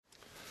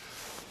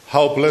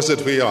How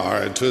blessed we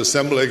are to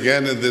assemble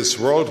again in this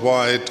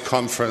worldwide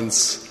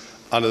conference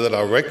under the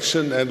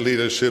direction and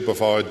leadership of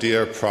our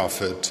dear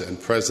prophet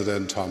and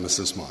President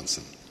Thomas S.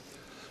 Monson.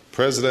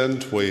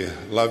 President, we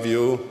love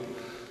you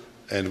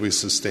and we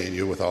sustain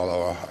you with all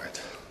our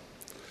heart.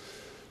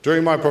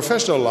 During my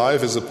professional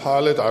life as a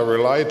pilot, I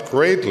relied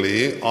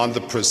greatly on the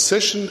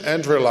precision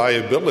and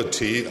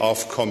reliability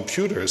of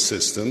computer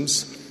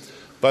systems,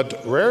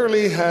 but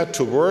rarely had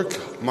to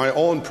work my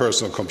own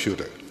personal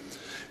computer.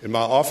 In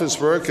my office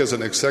work as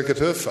an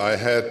executive, I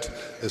had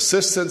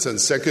assistants and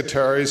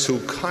secretaries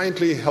who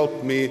kindly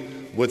helped me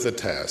with the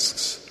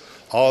tasks.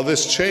 All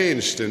this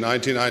changed in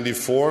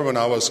 1994 when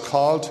I was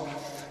called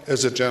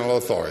as a general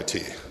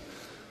authority.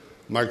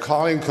 My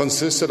calling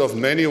consisted of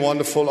many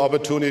wonderful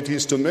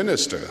opportunities to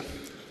minister,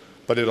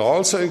 but it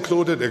also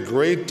included a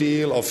great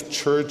deal of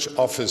church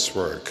office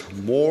work,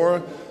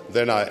 more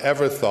than I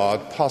ever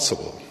thought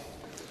possible.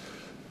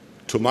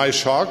 To my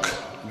shock,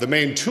 the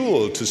main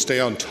tool to stay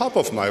on top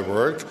of my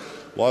work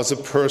was a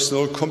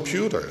personal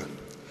computer.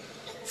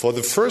 For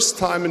the first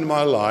time in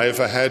my life,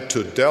 I had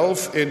to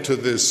delve into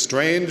this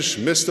strange,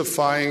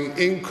 mystifying,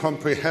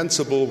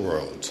 incomprehensible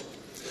world.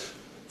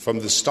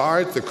 From the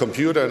start, the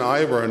computer and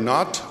I were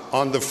not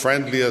on the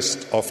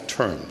friendliest of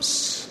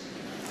terms.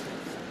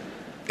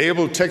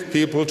 Able tech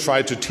people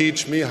tried to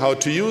teach me how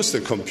to use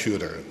the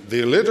computer.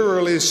 They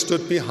literally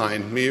stood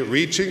behind me,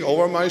 reaching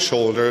over my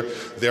shoulder,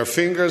 their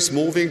fingers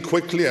moving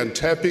quickly and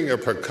tapping a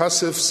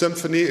percussive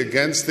symphony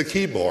against the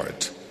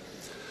keyboard.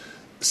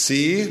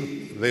 "See,"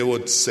 they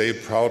would say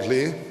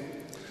proudly,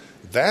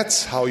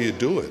 "that's how you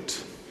do it."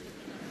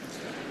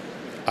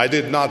 I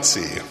did not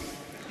see.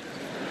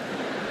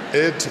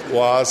 It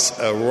was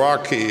a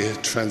rocky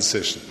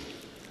transition.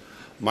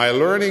 My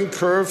learning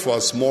curve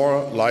was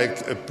more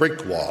like a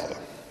brick wall.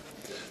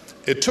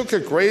 It took a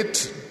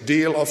great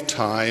deal of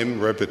time,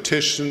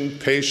 repetition,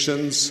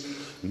 patience,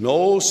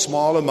 no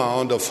small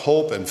amount of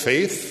hope and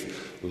faith,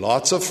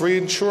 lots of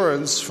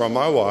reassurance from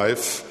my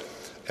wife,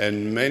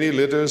 and many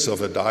liters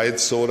of a diet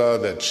soda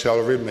that shall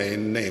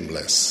remain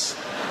nameless.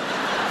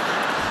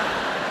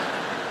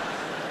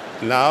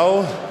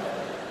 Now,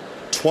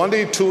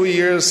 22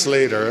 years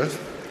later,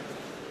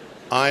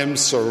 I'm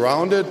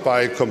surrounded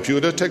by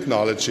computer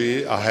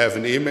technology. I have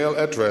an email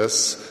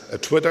address, a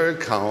Twitter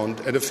account,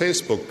 and a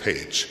Facebook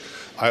page.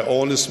 I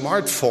own a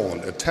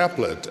smartphone, a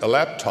tablet, a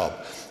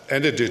laptop,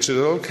 and a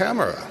digital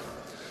camera.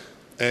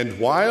 And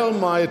while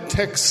my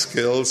tech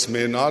skills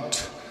may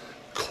not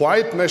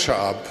quite measure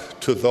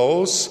up to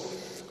those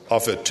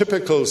of a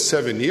typical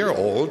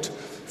 7-year-old,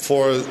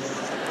 for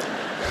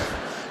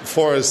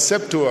a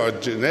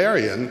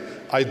septuagenarian,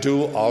 I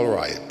do all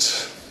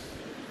right.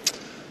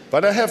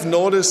 But I have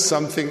noticed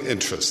something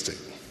interesting.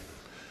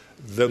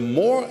 The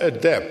more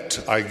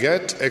adept I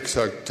get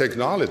at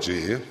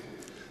technology,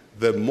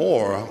 the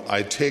more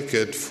I take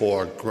it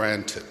for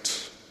granted.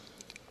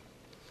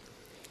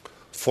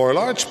 For a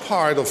large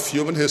part of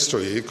human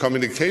history,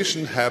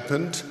 communication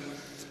happened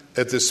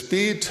at the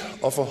speed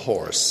of a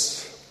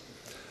horse.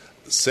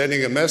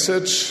 Sending a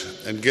message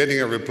and getting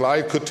a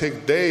reply could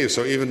take days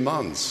or even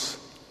months.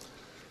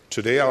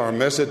 Today, our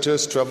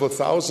messages travel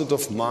thousands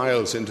of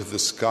miles into the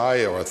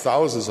sky or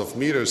thousands of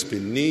meters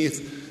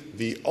beneath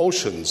the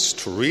oceans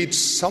to reach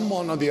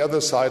someone on the other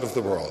side of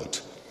the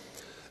world.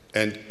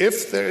 And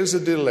if there is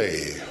a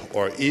delay,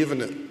 or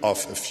even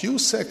of a few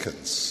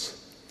seconds,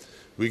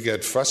 we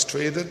get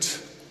frustrated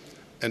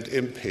and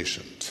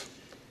impatient.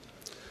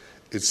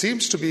 It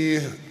seems to be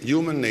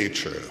human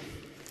nature.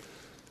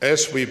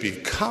 As we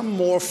become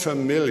more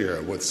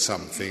familiar with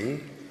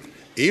something,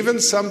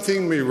 even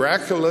something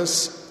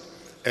miraculous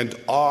and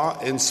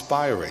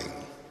awe-inspiring,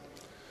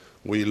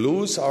 we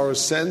lose our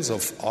sense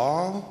of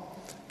awe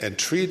and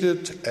treat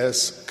it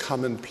as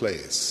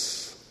commonplace.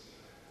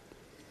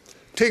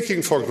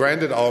 Taking for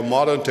granted our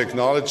modern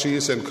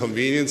technologies and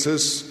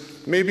conveniences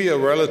may be a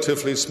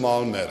relatively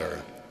small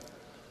matter,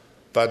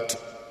 but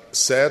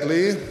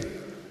sadly,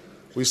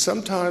 we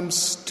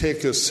sometimes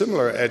take a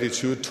similar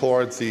attitude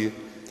toward the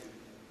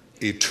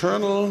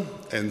eternal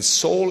and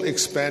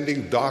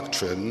soul-expanding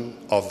doctrine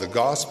of the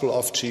gospel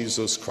of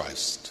Jesus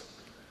Christ.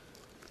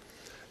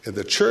 In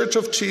the Church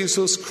of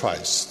Jesus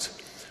Christ,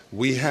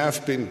 we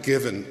have been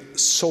given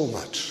so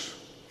much.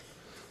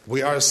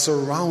 We are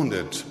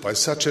surrounded by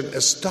such an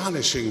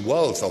astonishing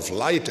wealth of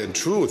light and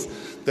truth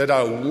that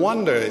I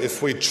wonder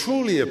if we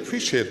truly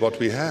appreciate what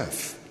we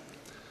have.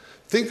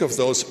 Think of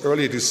those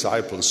early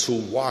disciples who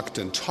walked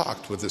and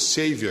talked with the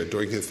Savior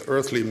during his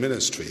earthly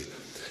ministry.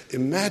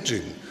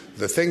 Imagine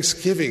the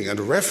thanksgiving and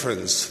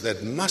reverence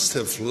that must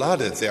have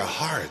flooded their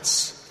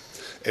hearts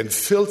and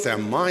filled their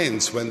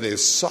minds when they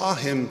saw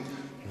him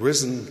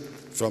risen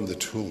from the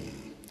tomb,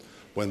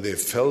 when they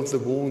felt the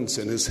wounds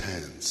in his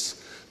hands.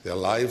 Their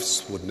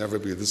lives would never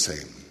be the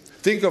same.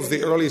 Think of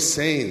the early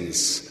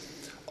saints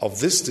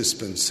of this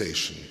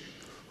dispensation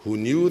who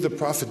knew the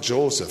prophet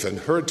Joseph and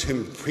heard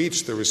him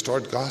preach the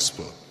restored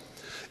gospel.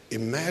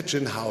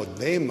 Imagine how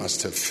they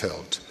must have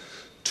felt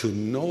to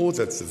know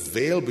that the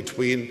veil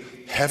between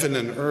heaven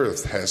and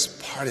earth has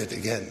parted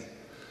again,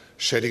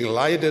 shedding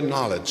light and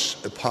knowledge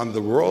upon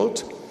the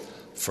world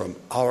from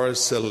our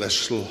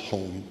celestial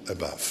home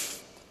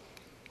above.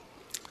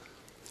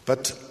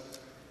 But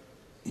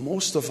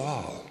most of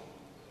all,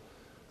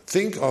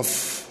 think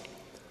of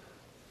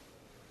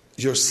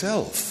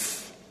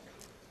yourself.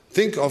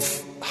 Think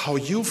of how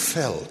you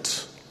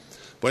felt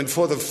when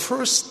for the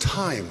first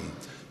time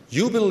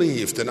you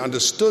believed and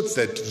understood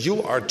that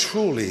you are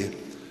truly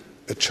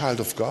a child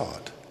of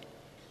God,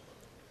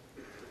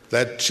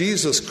 that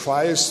Jesus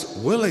Christ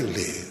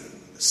willingly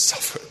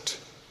suffered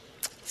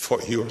for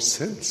your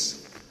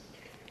sins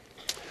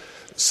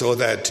so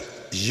that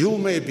you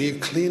may be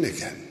clean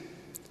again,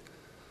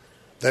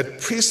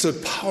 that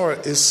priesthood power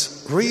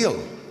is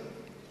real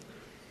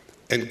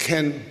and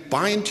can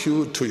bind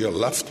you to your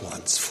loved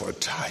ones for a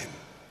time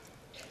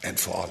and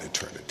for all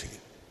eternity,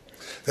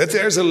 that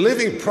there's a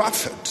living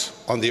prophet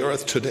on the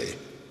earth today.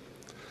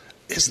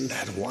 Isn't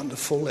that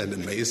wonderful and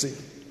amazing?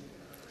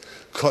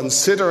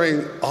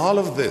 Considering all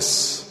of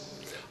this,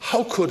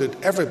 how could it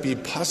ever be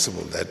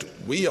possible that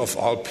we of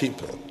all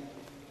people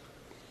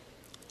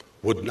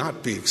would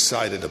not be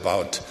excited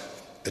about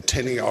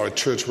attending our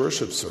church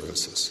worship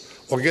services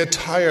or get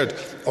tired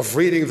of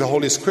reading the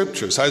Holy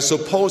Scriptures? I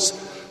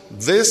suppose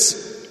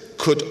this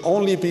could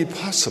only be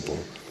possible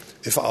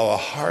if our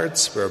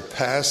hearts were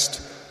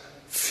past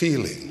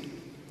feeling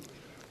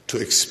to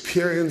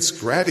experience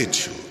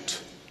gratitude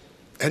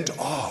and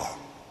awe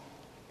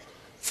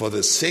for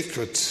the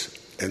sacred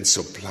and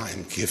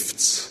sublime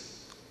gifts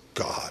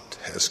God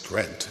has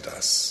granted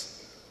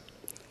us.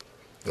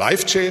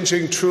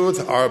 Life-changing truths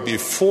are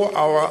before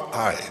our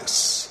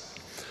eyes,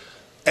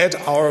 at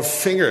our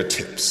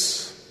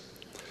fingertips.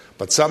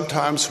 But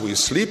sometimes we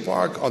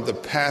sleepwalk on the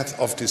path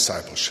of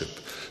discipleship.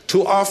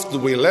 Too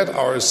often we let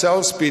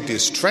ourselves be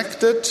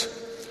distracted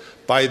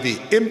by the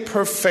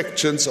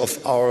imperfections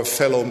of our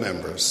fellow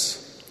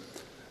members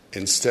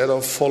instead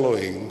of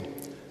following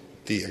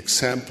the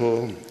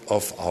example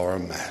of our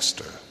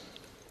Master.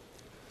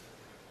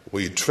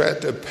 We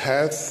tread a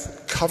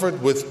path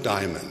covered with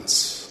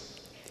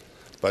diamonds,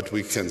 but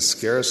we can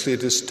scarcely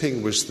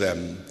distinguish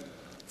them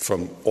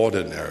from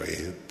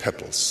ordinary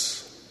pebbles.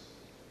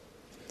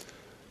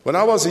 When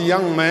I was a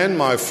young man,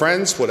 my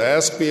friends would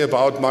ask me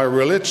about my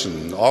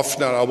religion.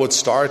 Often I would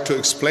start to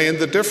explain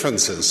the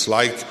differences,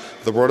 like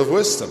the word of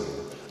wisdom.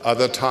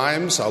 Other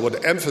times I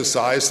would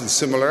emphasize the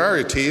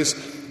similarities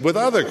with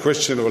other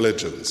Christian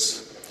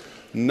religions.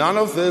 None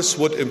of this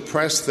would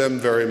impress them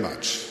very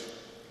much.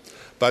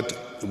 But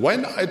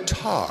when I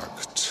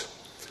talked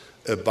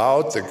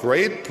about the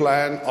great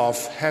plan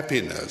of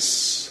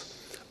happiness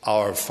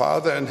our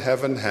Father in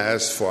heaven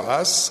has for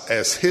us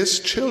as his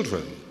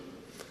children,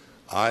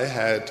 I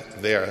had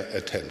their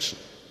attention.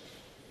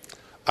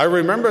 I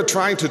remember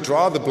trying to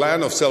draw the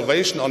plan of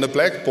salvation on a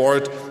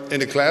blackboard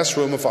in a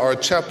classroom of our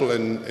chapel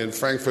in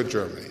Frankfurt,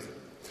 Germany.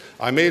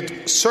 I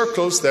made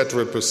circles that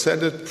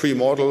represented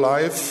premortal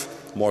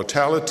life,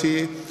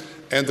 mortality,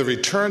 and the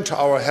return to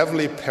our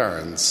heavenly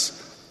parents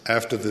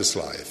after this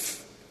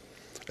life.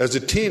 As a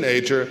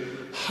teenager,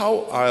 how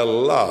I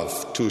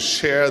loved to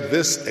share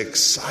this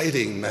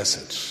exciting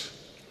message.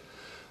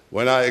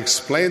 When I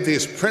explained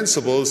these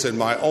principles in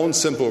my own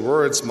simple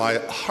words, my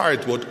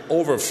heart would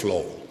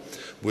overflow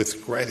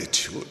with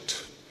gratitude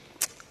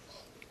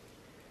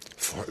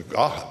for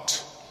God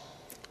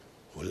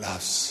who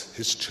loves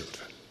his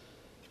children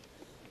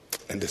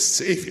and a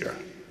Savior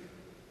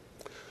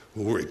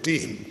who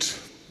redeemed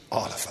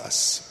all of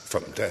us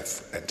from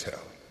death and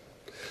hell.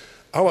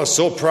 I was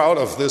so proud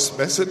of this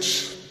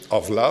message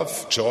of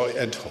love, joy,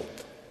 and hope.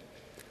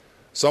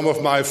 Some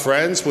of my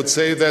friends would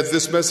say that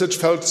this message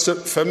felt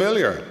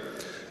familiar,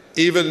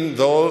 even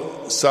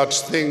though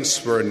such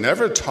things were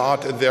never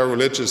taught in their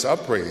religious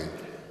upbringing.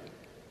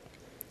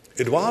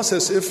 It was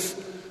as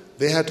if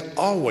they had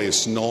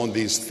always known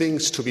these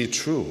things to be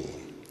true,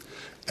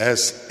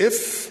 as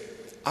if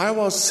I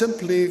was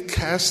simply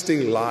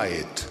casting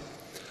light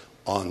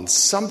on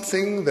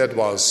something that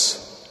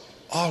was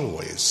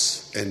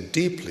always and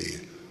deeply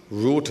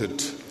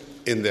rooted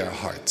in their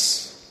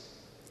hearts.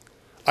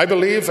 I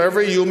believe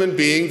every human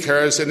being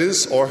carries in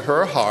his or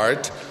her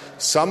heart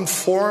some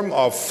form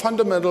of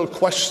fundamental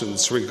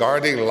questions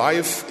regarding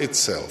life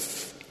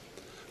itself.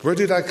 Where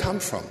did I come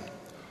from?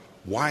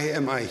 Why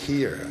am I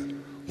here?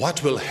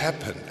 What will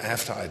happen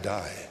after I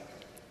die?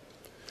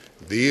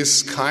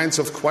 These kinds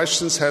of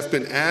questions have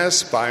been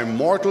asked by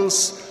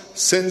mortals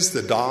since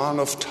the dawn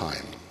of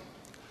time.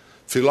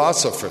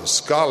 Philosophers,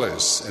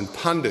 scholars, and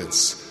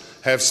pundits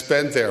have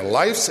spent their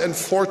lives and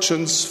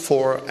fortunes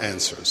for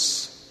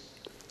answers.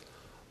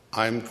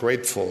 I'm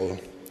grateful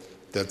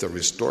that the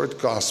restored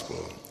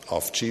gospel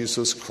of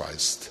Jesus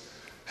Christ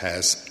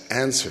has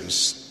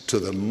answers to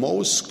the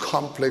most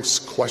complex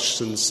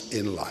questions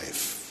in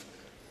life.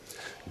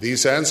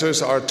 These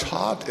answers are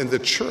taught in the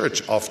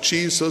Church of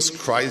Jesus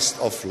Christ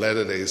of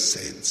Latter-day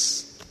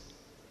Saints.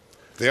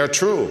 They are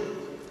true,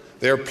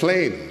 they are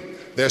plain,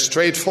 they're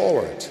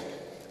straightforward,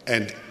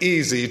 and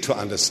easy to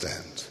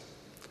understand.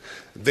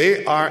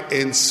 They are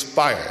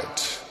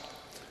inspired,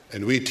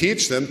 and we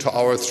teach them to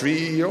our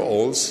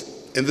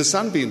 3-year-olds in the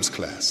Sunbeams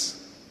class.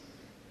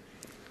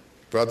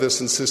 Brothers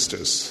and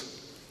sisters,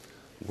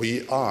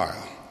 we are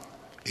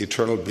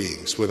eternal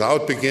beings,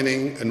 without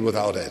beginning and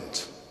without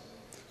end.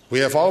 We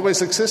have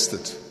always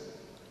existed.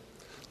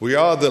 We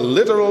are the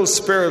literal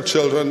spirit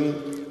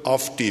children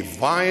of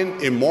divine,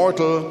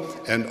 immortal,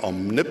 and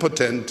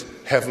omnipotent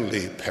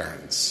heavenly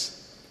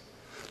parents.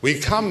 We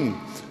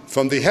come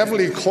from the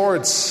heavenly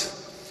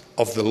courts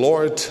of the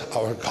Lord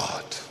our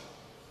God.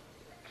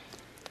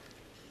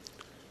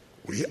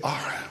 We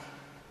are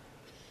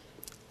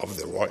of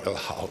the royal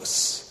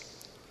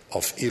house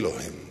of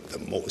Elohim, the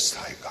Most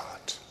High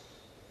God.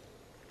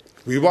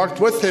 We walked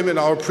with him in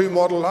our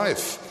premortal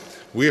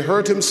life. We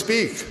heard him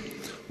speak,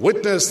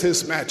 witnessed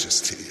his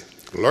majesty,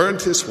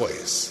 learned his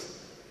ways.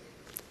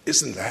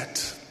 Isn't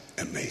that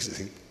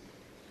amazing?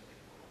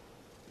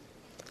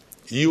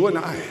 You and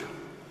I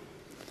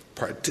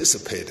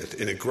participated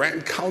in a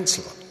grand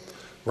council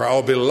where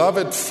our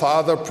beloved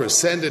Father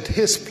presented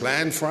his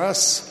plan for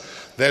us,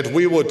 that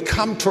we would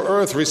come to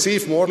earth,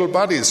 receive mortal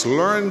bodies,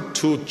 learn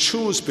to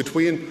choose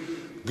between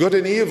good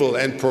and evil,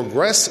 and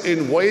progress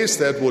in ways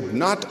that would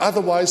not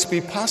otherwise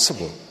be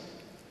possible.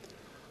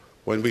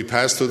 When we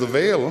passed through the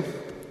veil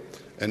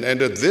and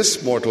entered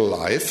this mortal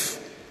life,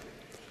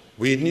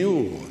 we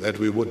knew that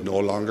we would no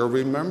longer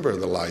remember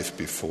the life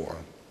before.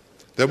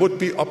 There would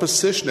be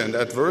opposition and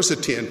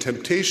adversity and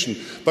temptation,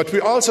 but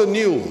we also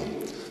knew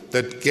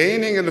that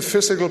gaining in a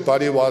physical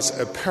body was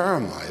a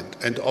paramount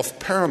and of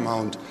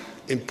paramount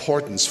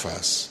importance for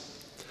us.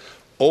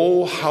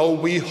 Oh, how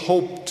we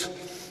hoped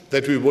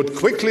that we would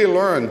quickly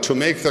learn to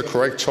make the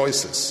correct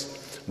choices,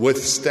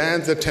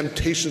 withstand the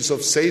temptations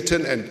of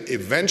Satan, and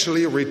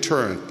eventually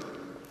return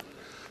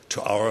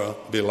to our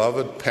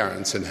beloved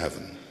parents in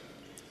heaven.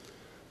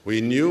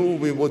 We knew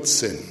we would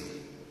sin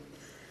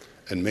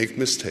and make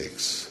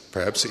mistakes,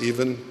 perhaps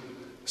even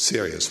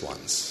serious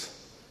ones.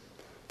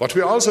 But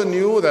we also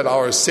knew that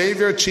our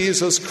Savior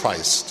Jesus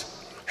Christ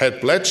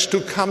had pledged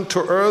to come to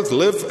earth,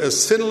 live a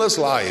sinless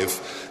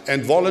life,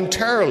 and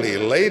voluntarily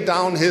lay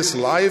down his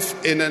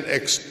life in an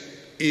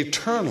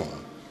eternal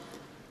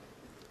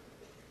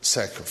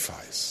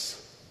sacrifice.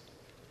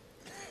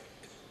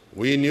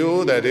 We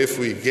knew that if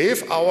we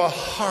gave our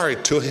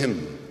heart to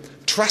him,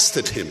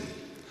 trusted him,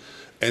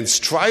 and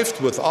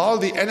strived with all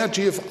the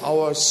energy of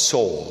our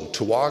soul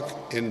to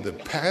walk in the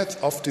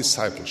path of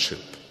discipleship,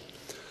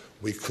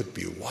 we could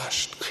be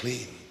washed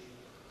clean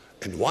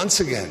and once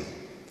again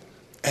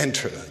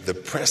enter the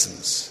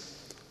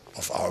presence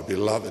of our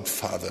beloved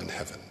Father in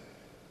heaven.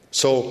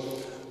 So,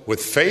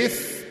 with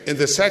faith in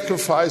the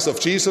sacrifice of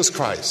Jesus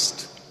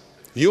Christ,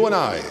 you and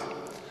I,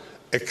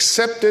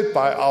 accepted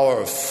by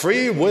our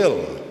free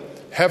will,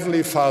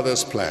 Heavenly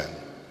Father's plan.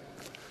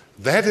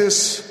 That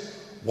is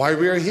why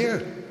we are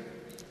here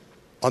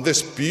on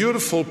this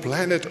beautiful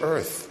planet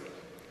Earth,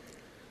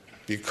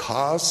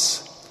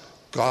 because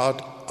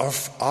God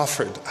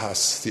offered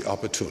us the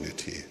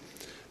opportunity,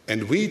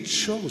 and we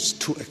chose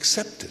to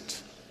accept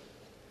it.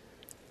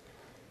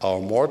 Our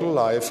mortal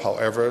life,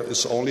 however,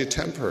 is only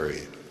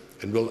temporary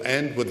and will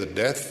end with the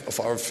death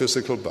of our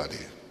physical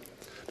body.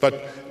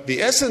 But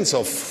the essence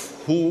of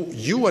who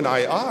you and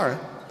I are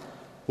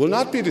will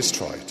not be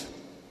destroyed.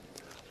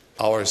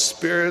 Our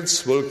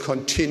spirits will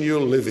continue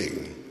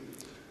living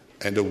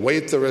and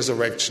await the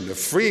resurrection, a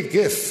free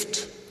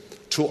gift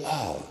to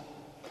all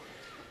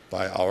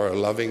by our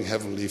loving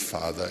Heavenly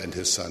Father and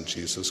his Son,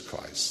 Jesus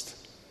Christ.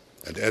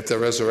 And at the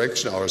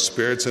resurrection, our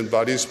spirits and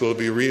bodies will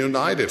be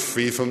reunited,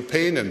 free from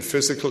pain and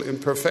physical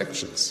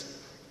imperfections.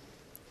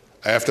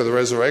 After the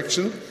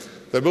resurrection,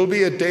 there will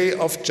be a day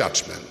of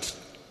judgment.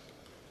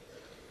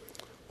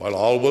 While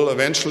all will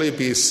eventually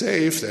be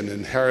saved and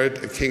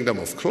inherit a kingdom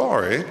of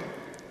glory,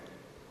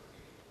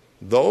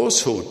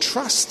 those who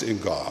trust in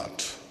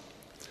God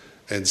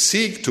and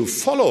seek to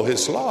follow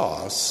his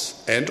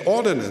laws and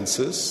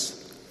ordinances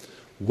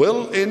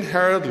will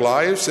inherit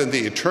lives in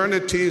the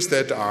eternities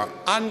that are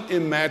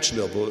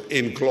unimaginable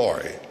in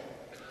glory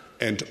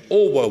and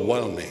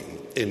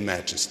overwhelming in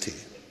majesty.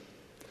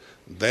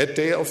 That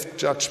day of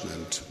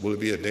judgment will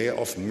be a day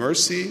of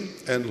mercy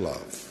and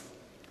love,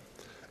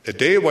 a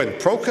day when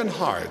broken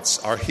hearts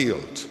are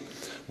healed,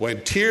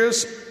 when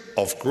tears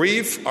of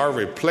grief are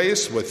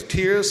replaced with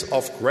tears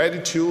of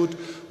gratitude,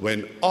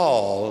 when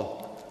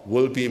all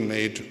will be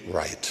made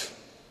right.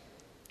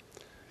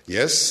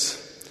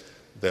 Yes,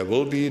 there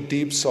will be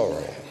deep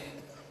sorrow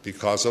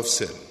because of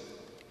sin.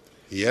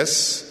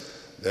 Yes,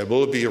 there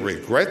will be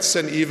regrets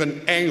and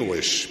even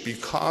anguish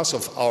because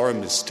of our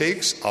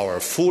mistakes, our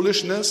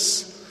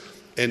foolishness,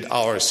 and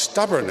our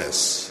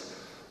stubbornness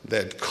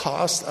that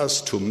caused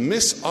us to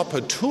miss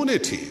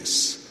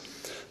opportunities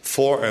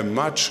for a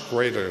much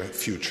greater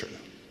future.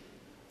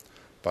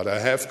 But I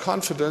have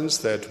confidence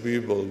that we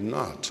will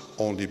not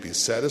only be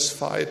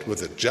satisfied with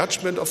the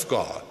judgment of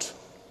God,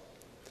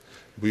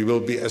 we will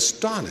be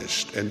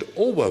astonished and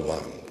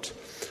overwhelmed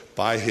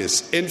by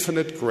his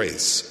infinite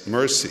grace,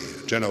 mercy,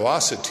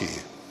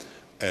 generosity,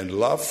 and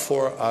love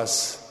for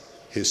us,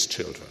 his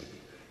children.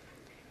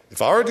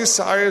 If our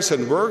desires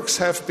and works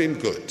have been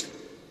good,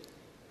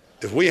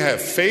 if we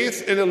have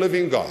faith in a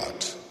living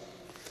God,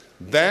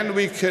 then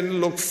we can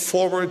look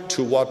forward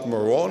to what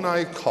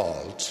Moroni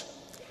called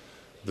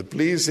the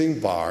blazing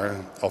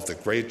bar of the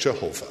great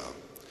Jehovah,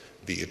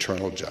 the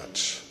eternal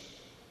judge.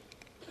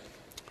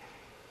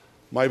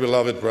 My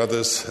beloved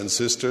brothers and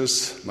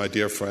sisters, my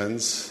dear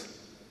friends,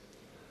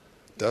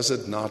 does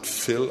it not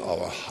fill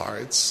our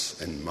hearts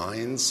and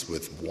minds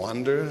with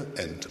wonder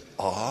and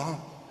awe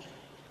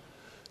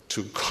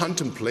to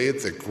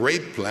contemplate the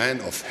great plan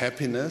of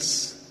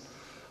happiness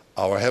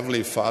our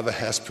Heavenly Father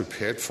has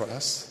prepared for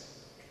us?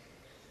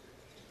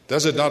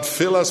 Does it not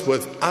fill us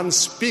with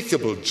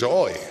unspeakable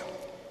joy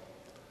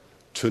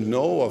to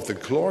know of the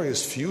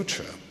glorious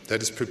future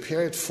that is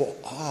prepared for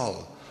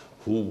all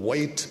who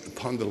wait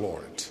upon the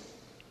Lord?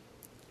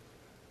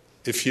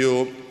 If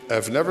you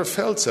have never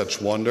felt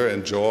such wonder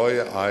and joy,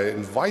 I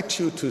invite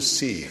you to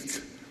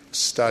seek,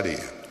 study,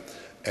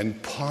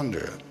 and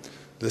ponder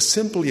the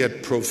simple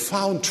yet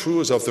profound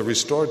truths of the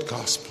restored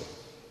gospel.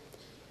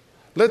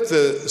 Let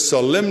the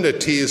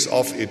solemnities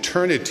of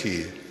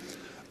eternity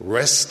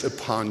rest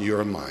upon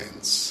your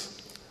minds.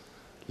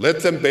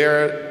 Let them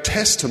bear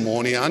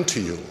testimony unto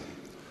you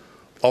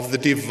of the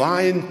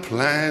divine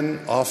plan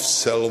of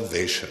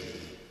salvation.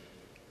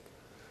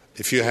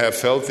 If you have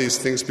felt these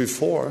things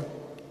before,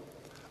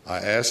 I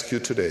ask you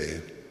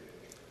today,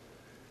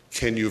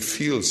 can you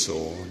feel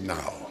so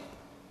now?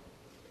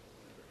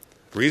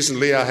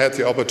 Recently, I had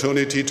the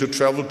opportunity to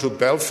travel to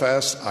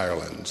Belfast,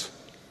 Ireland.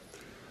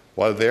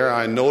 While there,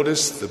 I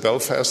noticed the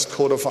Belfast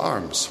coat of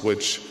arms,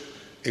 which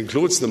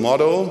includes the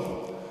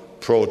motto,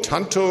 Pro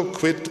tanto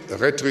quid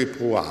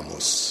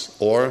retribuamus,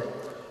 or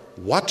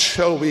what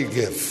shall we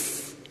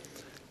give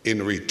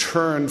in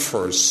return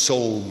for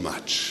so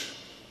much?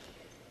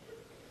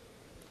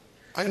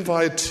 I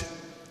invite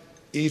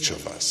each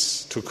of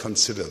us to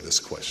consider this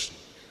question.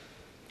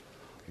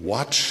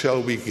 What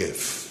shall we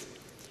give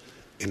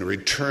in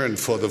return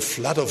for the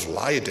flood of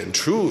light and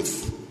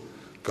truth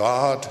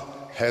God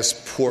has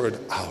poured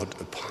out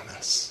upon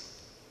us?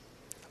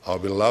 Our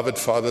beloved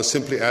Father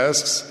simply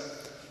asks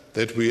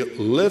that we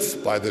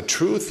live by the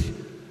truth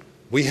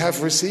we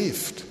have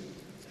received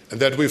and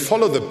that we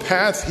follow the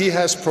path He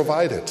has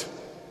provided.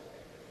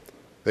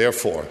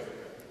 Therefore,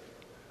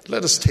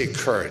 let us take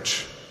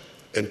courage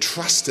and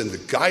trust in the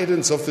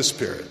guidance of the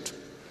Spirit.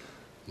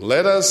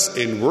 Let us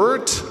in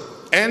word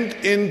and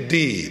in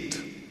deed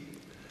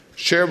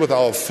share with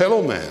our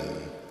fellow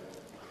men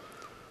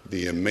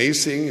the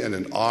amazing and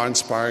an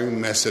awe-inspiring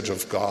message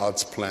of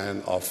God's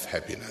plan of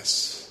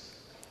happiness.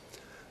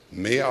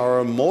 May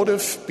our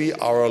motive be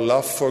our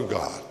love for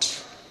God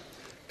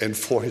and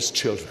for His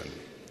children,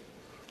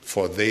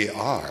 for they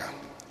are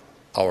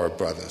our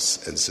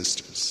brothers and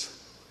sisters.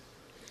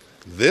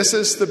 This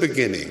is the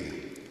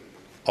beginning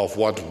of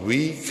what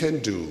we can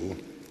do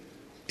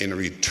in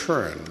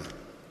return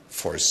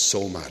for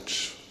so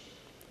much.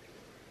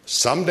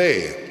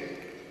 Someday,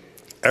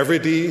 every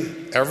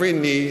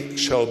knee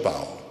shall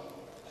bow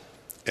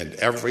and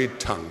every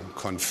tongue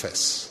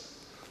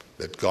confess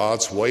that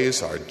God's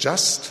ways are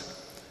just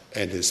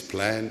and His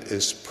plan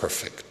is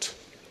perfect.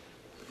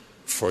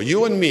 For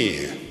you and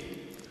me,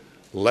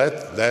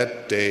 let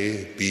that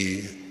day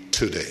be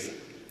today.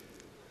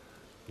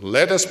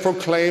 Let us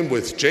proclaim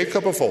with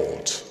Jacob of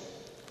old,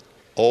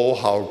 oh,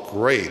 how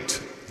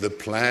great the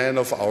plan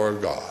of our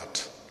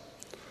God.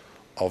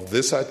 Of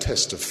this I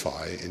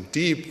testify in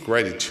deep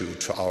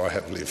gratitude to our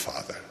Heavenly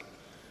Father.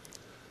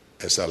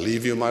 As I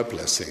leave you my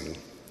blessing,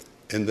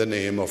 in the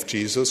name of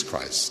Jesus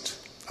Christ.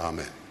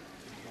 Amen.